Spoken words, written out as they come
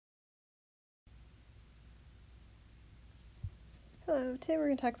Hello, today we're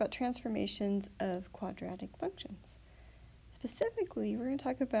going to talk about transformations of quadratic functions. Specifically, we're going to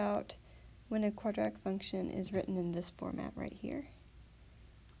talk about when a quadratic function is written in this format right here.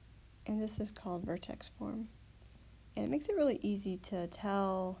 And this is called vertex form. And it makes it really easy to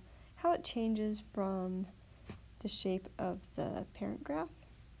tell how it changes from the shape of the parent graph.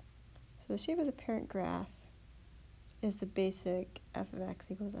 So the shape of the parent graph is the basic f of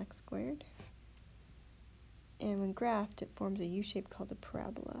x equals x squared. And when graphed, it forms a U-shape called a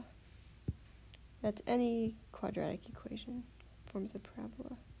parabola. That's any quadratic equation forms a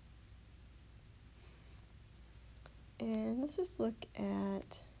parabola. And let's just look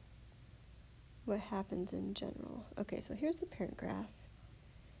at what happens in general. Okay, so here's the parent graph.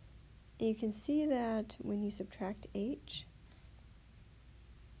 And you can see that when you subtract h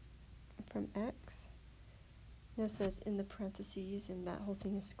from x, notice that it's in the parentheses and that whole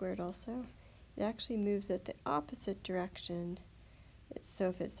thing is squared also. It actually moves it the opposite direction. So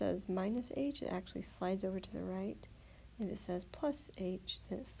if it says minus h, it actually slides over to the right. If it says plus h,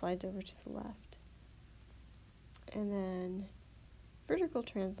 then it slides over to the left. And then vertical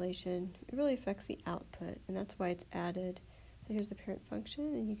translation, it really affects the output, and that's why it's added. So here's the parent function,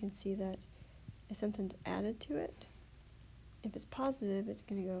 and you can see that if something's added to it, if it's positive, it's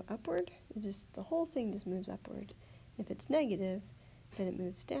going to go upward. The whole thing just moves upward. If it's negative, then it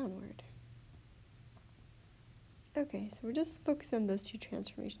moves downward. Okay, so we're just focusing on those two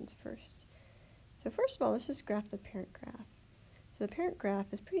transformations first. So first of all, let's just graph the parent graph. So the parent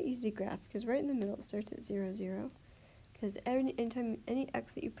graph is pretty easy to graph because right in the middle it starts at 0, 0. Because anytime any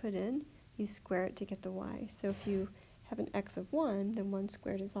x that you put in, you square it to get the y. So if you have an x of 1, then 1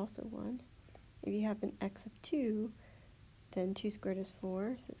 squared is also 1. If you have an x of 2, then 2 squared is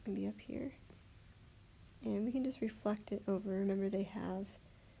 4, so it's going to be up here. And we can just reflect it over. Remember, they have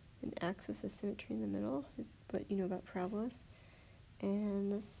an axis of symmetry in the middle, but you know about parabolas.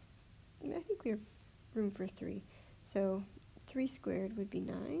 And this, I think we have room for 3. So 3 squared would be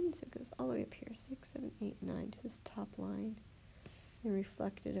 9, so it goes all the way up here, 6, 7, 8, 9 to this top line, and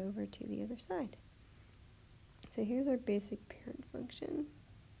reflect it over to the other side. So here's our basic parent function.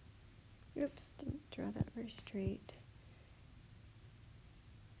 Oops, didn't draw that very straight.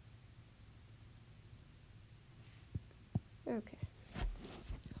 Okay,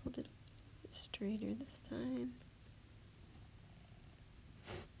 hold it a bit straighter this time.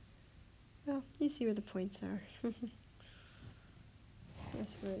 Well, you see where the points are.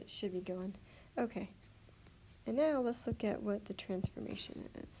 That's where it should be going. Okay, and now let's look at what the transformation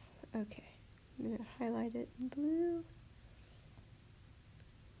is. Okay, I'm going to highlight it in blue.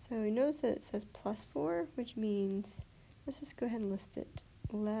 So you notice that it says plus 4, which means, let's just go ahead and list it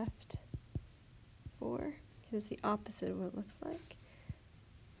left 4. It's the opposite of what it looks like.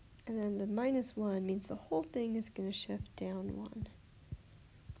 And then the minus 1 means the whole thing is going to shift down 1.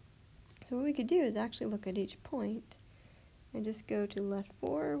 So what we could do is actually look at each point and just go to left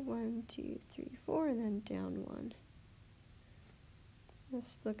 4, 1, 2, 3, 4, and then down 1.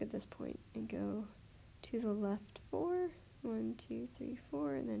 Let's look at this point and go to the left 4, 1, 2, 3,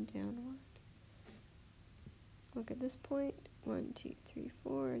 4, and then down 1. Look at this point, 1, 2, 3,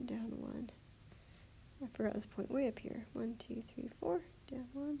 4, and down 1. I forgot this point way up here. 1, 2, 3, 4, down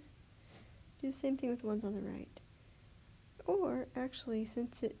 1. Do the same thing with the ones on the right. Or, actually,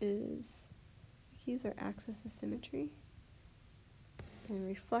 since it is, we can use our axis of symmetry and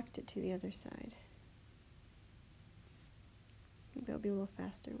reflect it to the other side. Maybe that'll be a little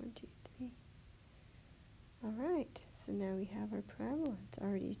faster. 1, 2, 3. Alright, so now we have our parabola. It's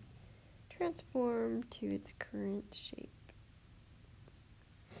already transformed to its current shape.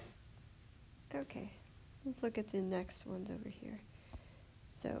 Okay. Let's look at the next ones over here.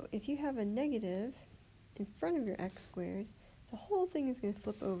 So if you have a negative in front of your x squared, the whole thing is going to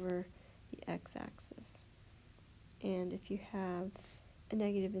flip over the x-axis. And if you have a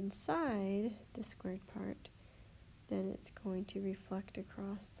negative inside the squared part, then it's going to reflect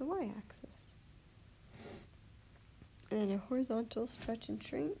across the y-axis. And then a horizontal stretch and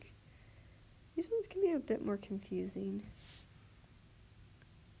shrink. These ones can be a bit more confusing.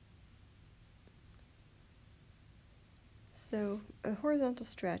 So a horizontal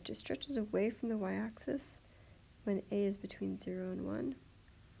stretch, it stretches away from the y-axis when a is between 0 and 1.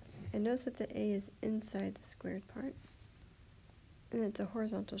 And notice that the a is inside the squared part. And it's a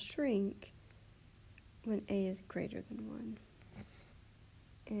horizontal shrink when a is greater than 1.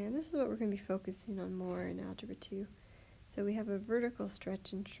 And this is what we're going to be focusing on more in Algebra 2. So we have a vertical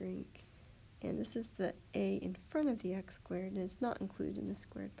stretch and shrink, and this is the a in front of the x squared, and it's not included in the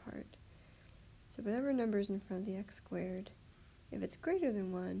squared part. So whatever number is in front of the x squared, if it's greater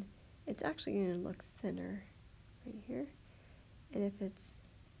than 1, it's actually going to look thinner right here. And if it's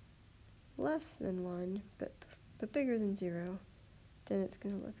less than 1, but bigger than 0, then it's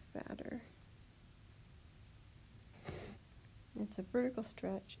going to look fatter. It's a vertical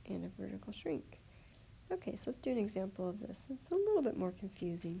stretch and a vertical shrink. Okay, so let's do an example of this. It's a little bit more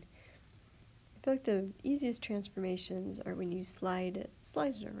confusing. I feel like the easiest transformations are when you slide it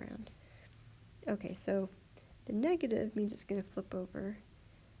around. Okay, so the negative means it's going to flip over.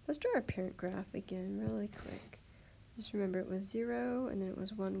 Let's draw our parent graph again really quick. Just remember it was 0, and then it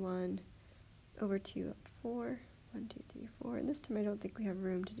was 1, 1, over 2, up 4, 1, 2, 3, 4. And this time I don't think we have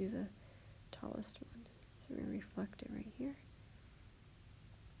room to do the tallest one. So we're going to reflect it right here.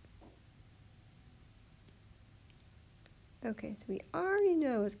 Okay, so we already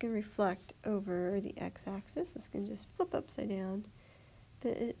know it's going to reflect over the x-axis. It's going to just flip upside down.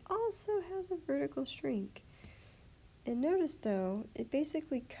 But it also has a vertical shrink. And notice, though, it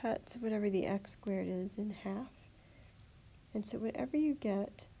basically cuts whatever the x squared is in half. And so whatever you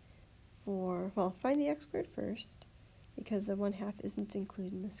get for, well, find the x squared first, because the 1/2 isn't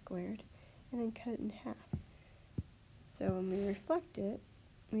included in the squared, and then cut it in half. So when we reflect it,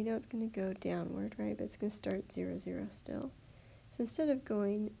 we know it's going to go downward, right? But it's going to start at 0, 0 still. So instead of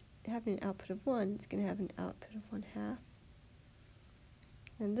having an output of 1, it's going to have an output of 1/2.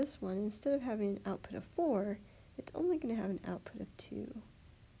 And this one, instead of having an output of 4, it's only going to have an output of 2.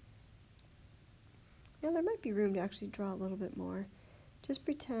 Now there might be room to actually draw a little bit more. Just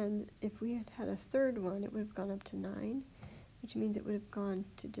pretend if we had had a third one, it would have gone up to 9, which means it would have gone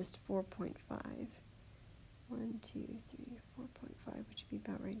to just 4.5. 1, 2, 3, 4.5, which would be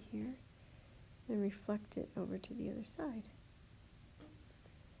about right here. Then reflect it over to the other side.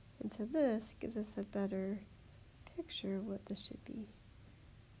 And so this gives us a better picture of what this should be.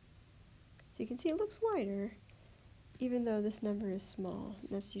 So you can see it looks wider, even though this number is small.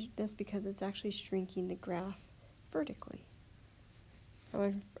 That's because it's actually shrinking the graph vertically.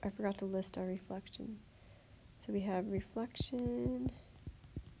 Oh, I forgot to list our reflection. So we have reflection,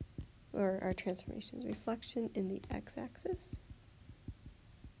 or our transformations. Reflection in the x-axis.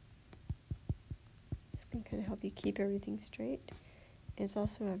 This can kind of help you keep everything straight. And it's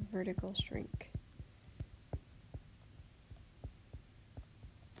also a vertical shrink.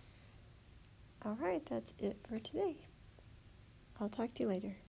 All right, that's it for today. I'll talk to you later.